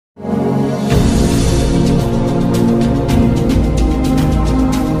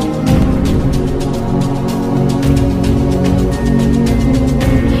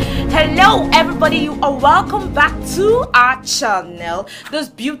welcome back to our channel this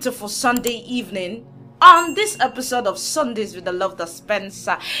beautiful Sunday evening on this episode of Sundays with the Love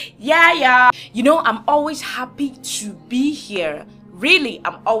Dispenser. You know, I'm always happy to be here. Really,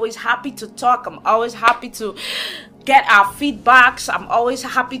 I'm always happy to talk. I'm always happy to get our feedbacks. I'm always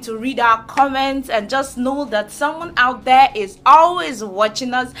happy to read our comments and just know that someone out there is always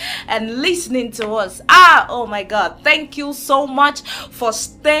watching us and listening to us. Oh my God, thank you so much for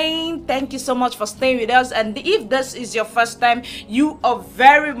staying. Thank you so much for staying with us. And if this is your first time, you are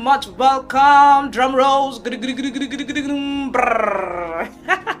very much welcome. Drum rolls.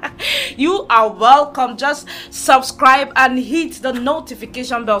 You are welcome. Just subscribe and hit the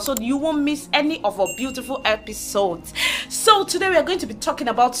notification bell so you won't miss any of our beautiful episodes. So today we are going to be talking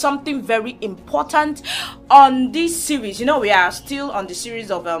about something very important on this series. You know, we are still on the series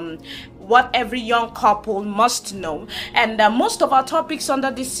of what every young couple must know, and most of our topics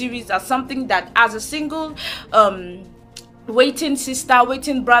under this series are something that as a single waiting sister,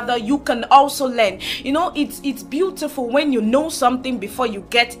 waiting brother, you can also learn. You know, it's beautiful when you know something before you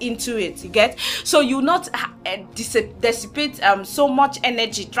get into it. You get, so you not dissipate so much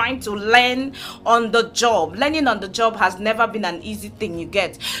energy trying to learn on the job. Learning on the job has never been an easy thing. You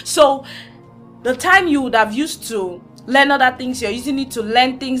get, so the time you would have used to learn other things, you're using it to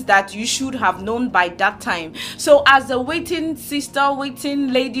learn things that you should have known by that time. So as a waiting sister,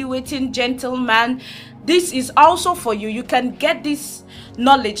 waiting lady, waiting gentleman, this is also for you. You can get this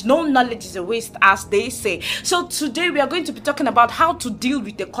knowledge. No knowledge is a waste, as they say. So today we are going to be talking about how to deal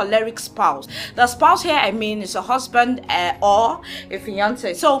with a choleric spouse. The spouse here, I mean, is a husband or a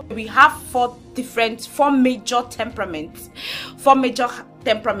fiance. So we have four major temperaments. Four major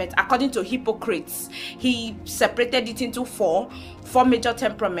temperaments according to Hippocrates. He separated it into four major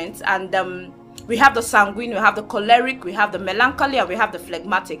temperaments, and we have the sanguine, we have the choleric, we have the melancholy, and we have the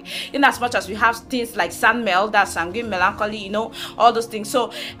phlegmatic. In as much as we have things like San-Mel, that's sanguine, melancholy, you know, all those things.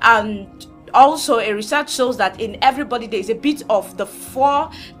 So, and also a research shows that in everybody there is a bit of the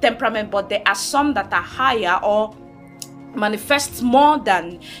four temperament, but there are some that are higher or manifests more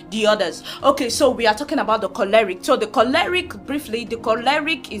than the others. Okay, so we are talking about the choleric. So the choleric, briefly, the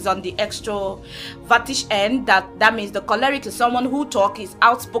choleric is on the extrovertish end. That means the choleric is someone who is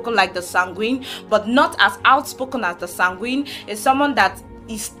outspoken like the sanguine, but not as outspoken as the sanguine. Is someone that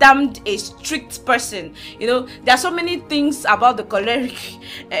is termed a strict person. You know, there are so many things about the choleric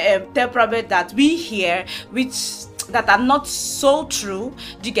temperament that we hear that are not so true.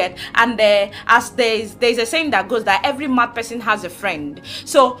 Do you get? And as there's a saying that goes that every mad person has a friend.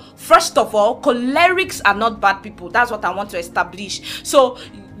 So first of all, cholerics are not bad people. That's what I want to establish. So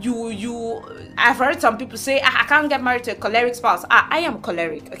I've heard some people say, I can't get married to a choleric spouse. I am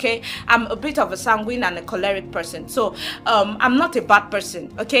choleric, okay? I'm a bit of a sanguine and a choleric person. So I'm not a bad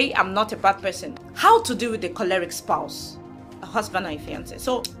person, okay? I'm not a bad person. How to deal with a choleric spouse? A husband and a fiance.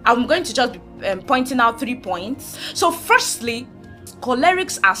 So I'm going to just be pointing out 3 points. So firstly,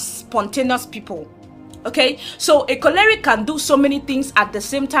 cholerics are spontaneous people. Okay, so a choleric can do so many things at the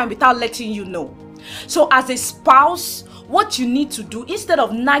same time without letting you know. So as a spouse, what you need to do, instead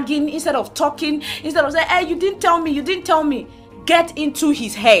of nagging, instead of talking, instead of saying, hey, you didn't tell me, get into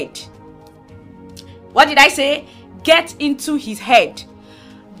his head. What did I say? Get into his head.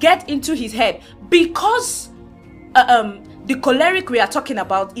 Get into his head. Because the choleric we are talking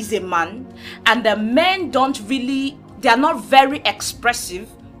about is a man, and the men they are not very expressive.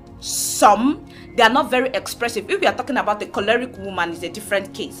 They are not very expressive. If we are talking about the choleric woman, is a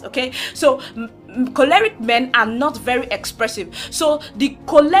different case, okay? So choleric men are not very expressive. So the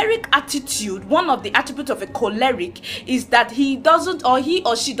choleric attitude, one of the attributes of a choleric is that he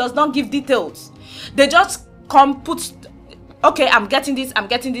or she does not give details. They just come, put, okay, I'm getting this.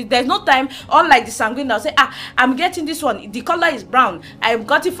 There's no time. Unlike the sanguine, they'll say, I'm getting this one. The color is brown. I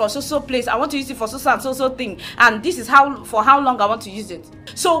got it for so place. I want to use it for so and so thing. And this is for how long I want to use it.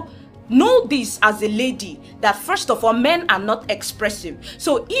 So know this as a lady, that first of all, men are not expressive.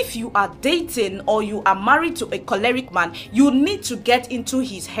 So if you are dating or you are married to a choleric man, you need to get into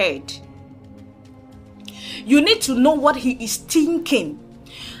his head. You need to know what he is thinking.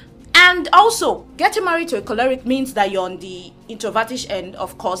 And also, getting married to a choleric means that you're on the introvertish end,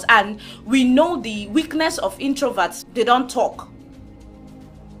 of course, and we know the weakness of introverts. They don't talk.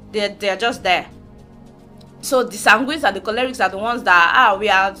 They're just there. So the sanguines and the cholerics are the ones that we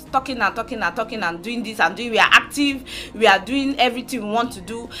are talking and doing this and doing. We are active. We are doing everything we want to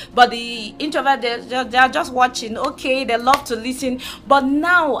do. But the introvert, they are just watching. Okay, they love to listen. But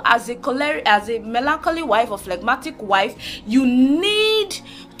now, as a melancholy wife or phlegmatic wife, you need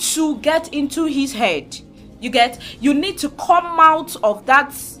to get into his head. You need to come out of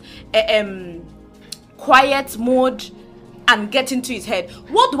that quiet mode and get into his head.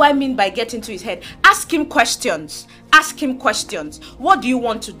 What do I mean by get into his head? Ask him questions. Ask him questions. What do you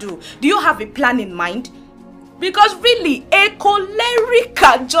want to do? Do you have a plan in mind? Because really, a choleric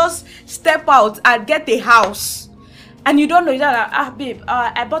can just step out and get a house. And you don't know, you're like, babe,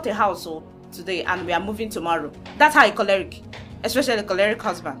 I bought a house today and we are moving tomorrow. That's how a choleric, especially a choleric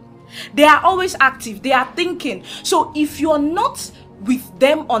husband. They are always active. They are thinking. So if you're not with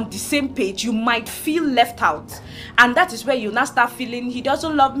them on the same page, you might feel left out, and that is where you now start feeling he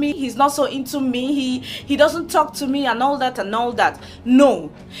doesn't love me, he's not so into me, he doesn't talk to me, and all that.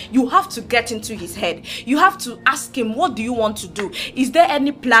 No, you have to get into his head. You have to ask him, what do you want to do? Is there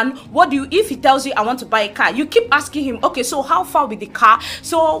any plan? If he tells you I want to buy a car, you keep asking him, okay, so how far with the car?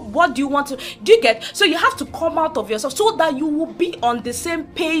 So what do you want to do? You get? So you have to come out of yourself so that you will be on the same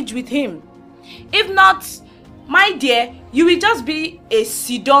page with him. If not, my dear, you will just be a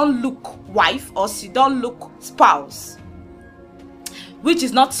sit-down look wife or sit-down look spouse, which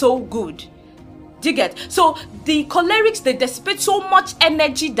is not so good. Do you get? So the cholerics, they dissipate so much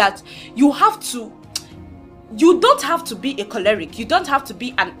energy that you don't have to be a choleric. You don't have to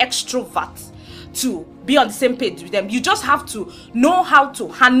be an extrovert to be on the same page with them. You just have to know how to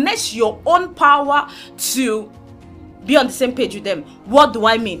harness your own power to be on the same page with them. What do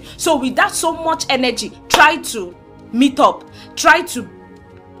I mean? So with that so much energy, try to meet up, try to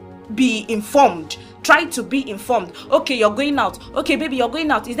be informed, okay, you're going out, okay baby, you're going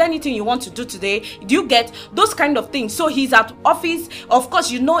out, is there anything you want to do today? Do you get? Those kind of things. So he's at office, of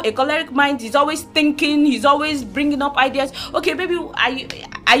course, you know, a choleric mind is always thinking, he's always bringing up ideas. Okay baby,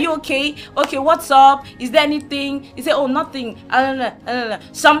 are you okay? Okay, what's up? Is there anything? He say, oh, nothing.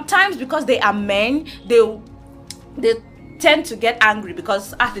 Sometimes because they are men, they tend to get angry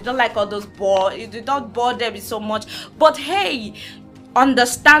because they don't like all those they don't bore them so much. But hey,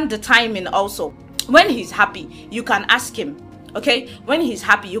 understand the timing also. When he's happy, you can ask him. Okay, when he's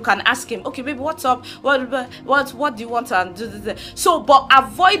happy, you can ask him, okay baby, what's up? What do you want to do? So, but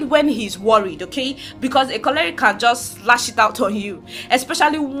avoid when he's worried, okay? Because a choleric can just lash it out on you,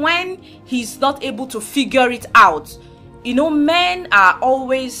 especially when he's not able to figure it out. You know, men are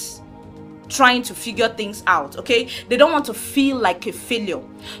always trying to figure things out, okay? They don't want to feel like a failure.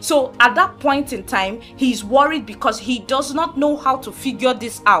 So at that point in time, he's worried because he does not know how to figure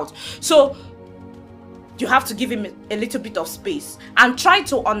this out. So you have to give him a little bit of space and try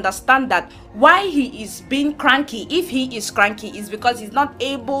to understand that why he is being cranky. If he is cranky, is because he's not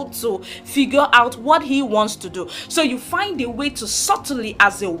able to figure out what he wants to do. So you find a way to subtly,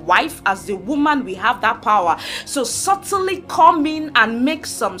 as a wife, as a woman, we have that power. So subtly come in and make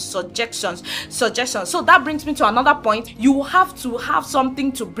some suggestions. So that brings me to another point. You have to have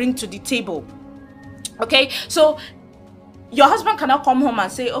something to bring to the table. Okay, so your husband cannot come home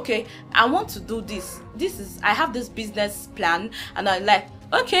and say, okay, I want to do this. I have this business plan, and I'm like,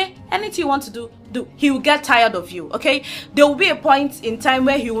 okay, anything you want to do. He will get tired of you, okay? There will be a point in time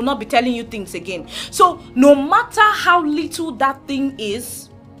where he will not be telling you things again. So no matter how little that thing is,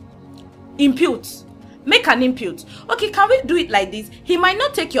 impute. Make an input. Okay, can we do it like this? He might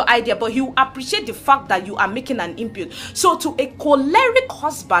not take your idea, but he will appreciate the fact that you are making an input. So to a choleric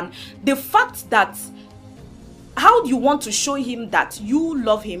husband, the fact that how you want to show him that you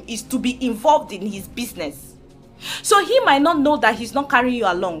love him is to be involved in his business. So he might not know that he's not carrying you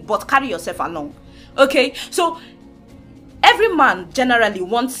along, but carry yourself along. Okay, so every man generally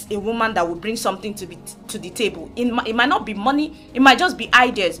wants a woman that will bring something to the table. It might not be money, it might just be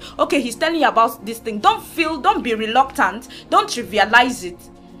ideas. Okay, he's telling you about this thing. Don't be reluctant, don't trivialize it.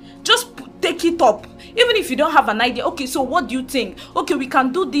 Just take it up. Even if you don't have an idea, okay, so what do you think? Okay, we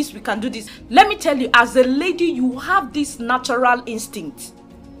can do this, we can do this. Let me tell you, as a lady, you have this natural instinct.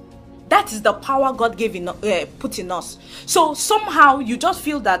 That is the power God put in us. So somehow you just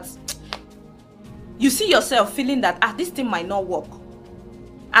feel that you see yourself feeling that this thing might not work.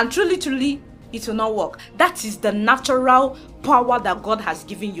 And truly, it will not work. That is the natural power that God has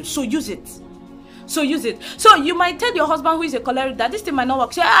given you. So use it. So you might tell your husband, who is a choleric, that this thing might not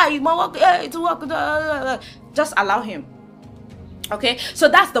work. Say, it might work, it will work. Just allow him. Okay, so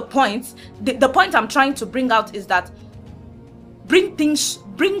that's the point. The point I'm trying to bring out is that bring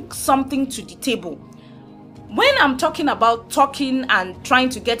something to the table. When I'm talking about talking and trying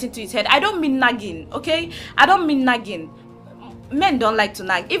to get into his head, I don't mean nagging, okay? I don't mean nagging. Men don't like to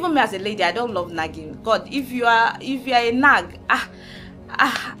nag. Even me as a lady, I don't love nagging. God, if you are a nag,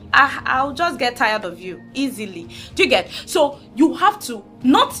 I'll just get tired of you easily. Do you get? So you have to,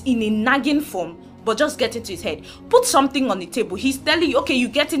 not in a nagging form, but just get into his head. Put something on the table. He's telling you, okay, you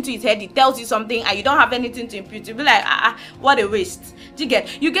get into his head, he tells you something, and you don't have anything to impute. You'll be like, what a waste. Do you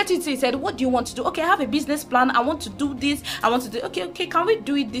get? You get into his head, what do you want to do? Okay, I have a business plan. I want to do this. I want to do, okay, can we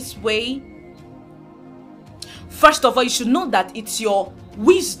do it this way? First of all, you should know that it's your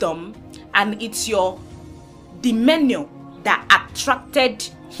wisdom and it's your demeanor that attracted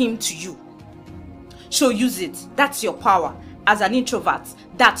him to you. So use it. That's your power. As an introvert,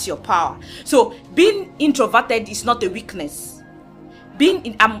 that's your power. So being introverted is not a weakness.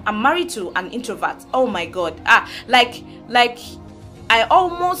 I'm married to an introvert. Oh my God. Like I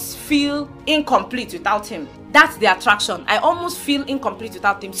almost feel incomplete without him. That's the attraction. I almost feel incomplete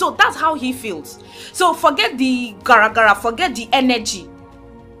without him. So that's how he feels. So forget the gara, forget the energy.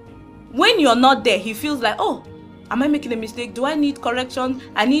 When you're not there, he feels like, oh, am I making a mistake? Do I need correction?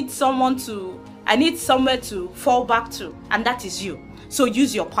 I need somewhere to fall back to, and that is you. So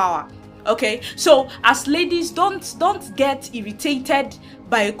use your power. Okay, so as ladies, don't get irritated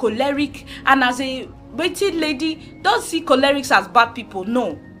by a choleric, and as a waiting lady, don't see cholerics as bad people.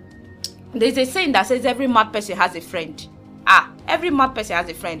 No, there's a saying that says every mad person has a friend. Every mad person has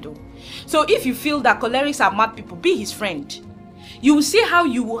a friend though. So if you feel that cholerics are mad people, be his friend. You will see how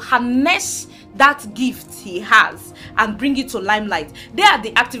you will harness that gift he has and bring it to limelight. They are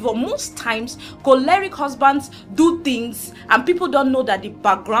the active. Most times choleric husbands do things and people don't know that the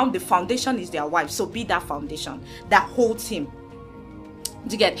background, the foundation is their wife. So be that foundation that holds him.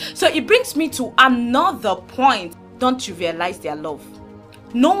 Do you get? So it brings me to another point. Don't trivialize their love.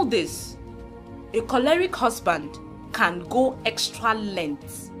 Know this: a choleric husband can go extra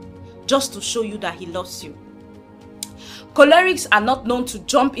lengths just to show you that he loves you. Cholerics are not known to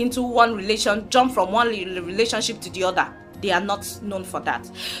jump from one relationship to the other. They are not known for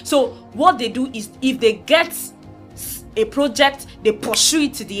that. So what they do is, if they get a project, they pursue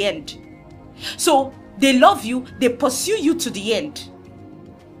it to the end. So they love you, they pursue you to the end.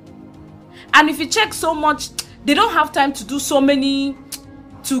 And if you check so much, they don't have time to do so many,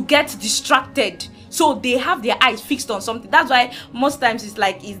 to get distracted. So they have their eyes fixed on something. That's why most times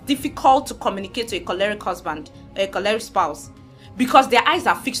it's difficult to communicate to a choleric husband, a choleric spouse, because their eyes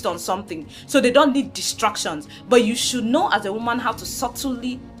are fixed on something. So they don't need distractions. But you should know as a woman how to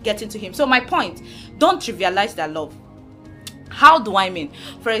subtly get into him. So my point, don't trivialize their love. How do I mean?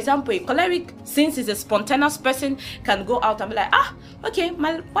 For example, a choleric, since he's a spontaneous person, can go out and be like, okay,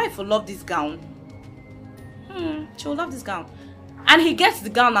 my wife will love this gown. She will love this gown. And he gets the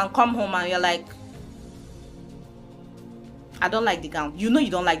gown and come home and you're like, I don't like the gown. You know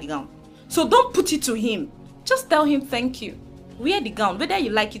you don't like the gown. So don't put it to him. Just tell him thank you. Wear the gown, whether you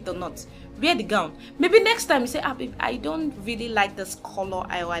like it or not. Wear the gown. Maybe next time you say, babe, I don't really like this color.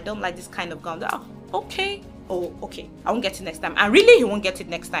 I don't like this kind of gown. Okay. Oh, okay. I won't get it next time. And really, he won't get it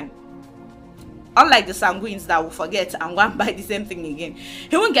next time. Unlike the sanguines that will forget and go and buy the same thing again.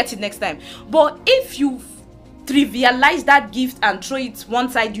 He won't get it next time. But if you trivialize that gift and throw it one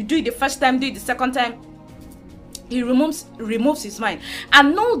side, you do it the first time, do it the second time, he removes his mind.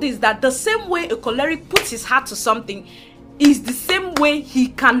 And know this, that the same way a choleric puts his heart to something is the same way he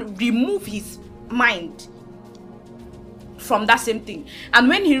can remove his mind from that same thing. And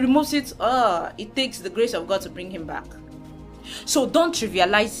when he removes it, it takes the grace of God to bring him back. So don't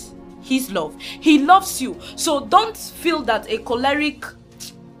trivialize his love. He loves you. So don't feel that a choleric,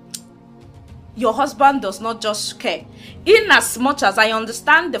 your husband does not just care. In as much as I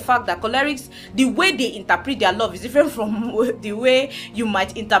understand the fact that cholerics, the way they interpret their love is different from the way you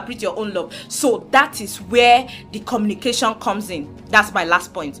might interpret your own love. So that is where the communication comes in. That's my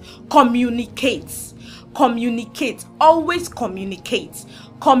last point. Communicate. Communicate. Always communicate.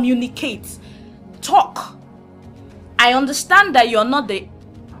 Communicate. Talk. I understand that you're not the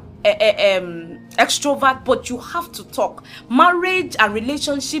extrovert, but you have to talk. Marriage and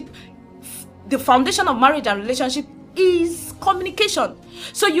relationship, the foundation of marriage and relationship is communication.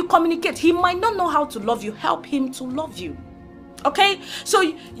 So you communicate. He might not know how to love you. Help him to love you. Okay? So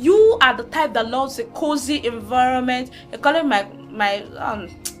you are the type that loves a cozy environment. You call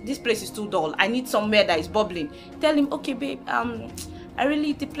it this place is too dull. I need somewhere that is bubbling. Tell him, okay, babe,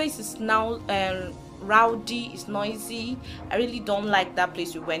 the place is now rowdy, it's noisy. I really don't like that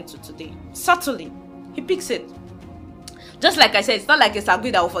place we went to today. Subtly, he picks it. Just like I said, it's not like it's a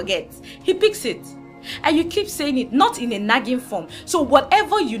good that will forget. He picks it. And you keep saying it, not in a nagging form. So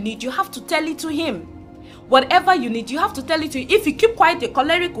whatever you need, you have to tell it to him. Whatever you need, you have to tell it to him. If you keep quiet, the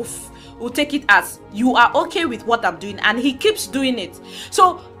choleric will take it as you are okay with what I'm doing, and he keeps doing it.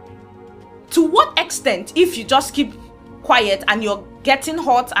 So to what extent, if you just keep quiet and you're getting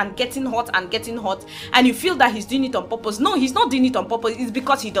hot and getting hot and getting hot, and you feel that he's doing it on purpose? No, he's not doing it on purpose. It's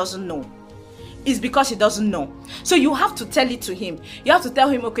because he doesn't know. is because he doesn't know. So you have to tell it to him. You have to tell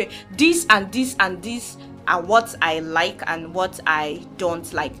him, okay, this and this and this are what I like and what I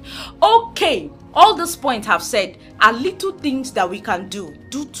don't like. Okay, all these points have said are little things that we can do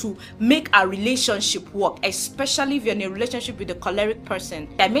to make our relationship work, especially if you're in a relationship with a choleric person.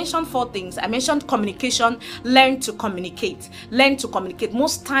 I mentioned 4 things. I mentioned communication. Learn to communicate. Learn to communicate.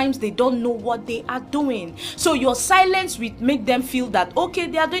 Most times they don't know what they are doing, so your silence will make them feel that, okay,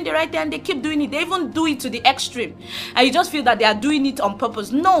 they are doing the right thing, and they keep doing it. They even do it to the extreme, and you just feel that they are doing it on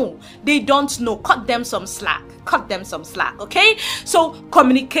purpose. No, they don't know. Cut them some slack. Cut them some slack. Okay, so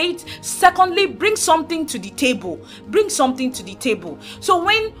communicate. Secondly, bring something to the table. Bring something to the table. So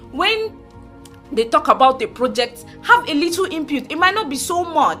when they talk about the project, have a little input. It might not be so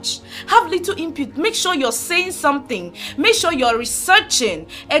much. Have little input. Make sure you're saying something. Make sure you're researching.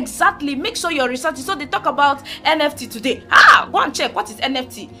 Exactly. Make sure you're researching. So they talk about NFT today. Go and check what is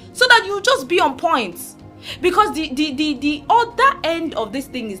NFT, so that you just be on point. Because the other end of this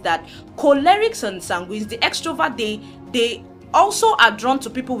thing is that cholerics and sanguines, the extrovert, they also are drawn to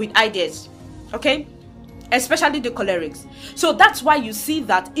people with ideas. Okay, especially the cholerics. So that's why you see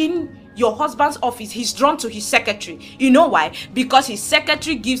that in your husband's office, he's drawn to his secretary. You know why? Because his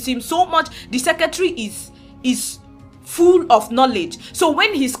secretary gives him so much. The secretary is full of knowledge. So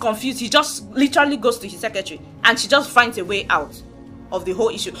when he's confused, he just literally goes to his secretary and she just finds a way out of the whole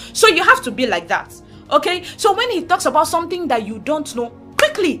issue. So you have to be like that. Okay, so when he talks about something that you don't know,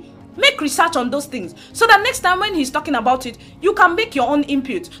 quickly make research on those things, so that next time when he's talking about it, you can make your own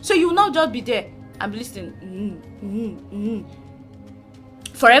input. So you will not just be there and listening.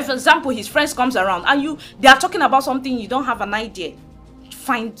 For example, his friends comes around and they are talking about something you don't have an idea.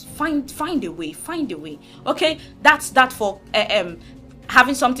 Find a way. Okay, that's that for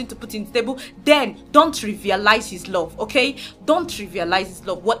having something to put in the table. Then don't trivialize his love. Okay, don't trivialize his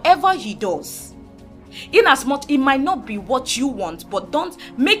love. Whatever he does, in as much it might not be what you want, but don't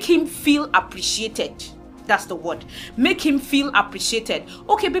make him feel appreciated. That's the word. Make him feel appreciated.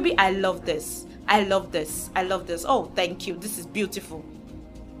 Okay, baby, I love this. I love this. I love this. Oh, thank you. This is beautiful.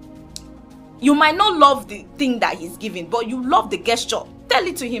 You might not love the thing that he's giving, but you love the gesture. Tell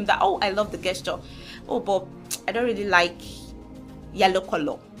it to him that, oh, I love the gesture. Oh, but I don't really like yellow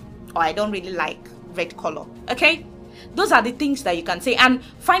color, or I don't really like red color. Okay, those are the things that you can say. And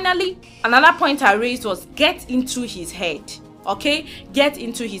finally, another point I raised was get into his head. Okay, get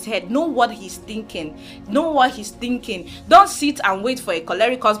into his head. Know what he's thinking. Know what he's thinking. Don't sit and wait for a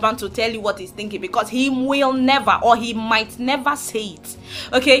choleric husband to tell you what he's thinking, because he will never, or he might never say it.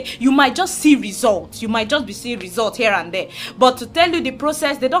 Okay, you might just see results. You might just be seeing results here and there, but to tell you the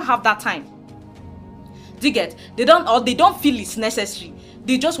process, they don't have that time. Do you get? They don't feel it's necessary.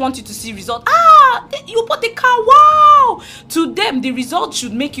 They just want you to see results. You bought the car, wow! To them, the result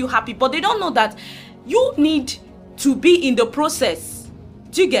should make you happy, but they don't know that you need to be in the process.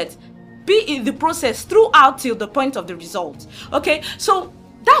 Do you get? Be in the process throughout till the point of the result. Okay, so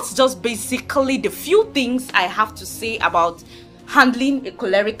that's just basically the few things I have to say about handling a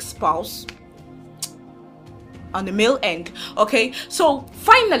choleric spouse on the male end. Okay, so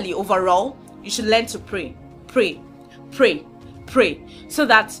finally, overall, you should learn to pray, so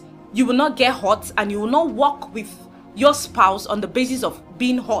that you will not get hot and you will not walk with your spouse on the basis of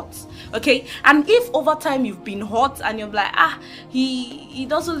being hot. Okay, and if over time you've been hot and you're like, he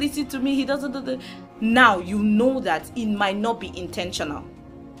doesn't listen to me, he doesn't do the, now you know that it might not be intentional,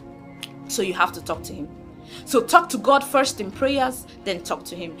 so you have to talk to him. So talk to God first in prayers, then talk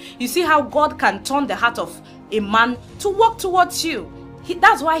to him. You see how God can turn the heart of a man to walk towards you.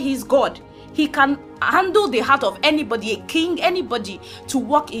 That's why he's God. He can handle the heart of anybody, a king, anybody, to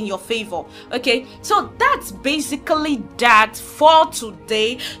work in your favor. Okay, so that's basically that for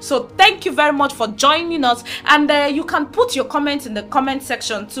today. So thank you very much for joining us, and you can put your comments in the comment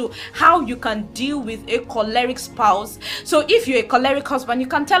section too, how you can deal with a choleric spouse. So if you're a choleric husband, you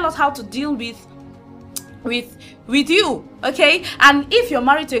can tell us how to deal with you. Okay, and if you're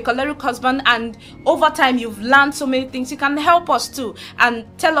married to a choleric husband and over time you've learned so many things, you can help us too and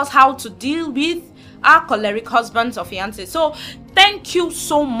tell us how to deal with our choleric husbands or fiancés. So thank you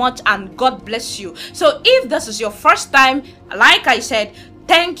so much and God bless you. So if this is your first time, like I said,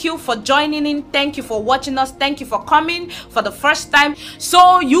 thank you for joining in, thank you for watching us, thank you for coming for the first time.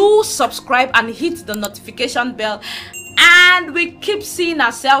 So you subscribe and hit the notification bell, and we keep seeing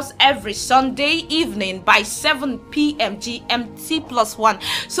ourselves every Sunday evening by 7 p.m. GMT+1.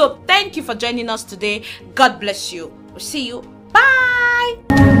 So thank you for joining us today. God bless you. We'll see you. Bye.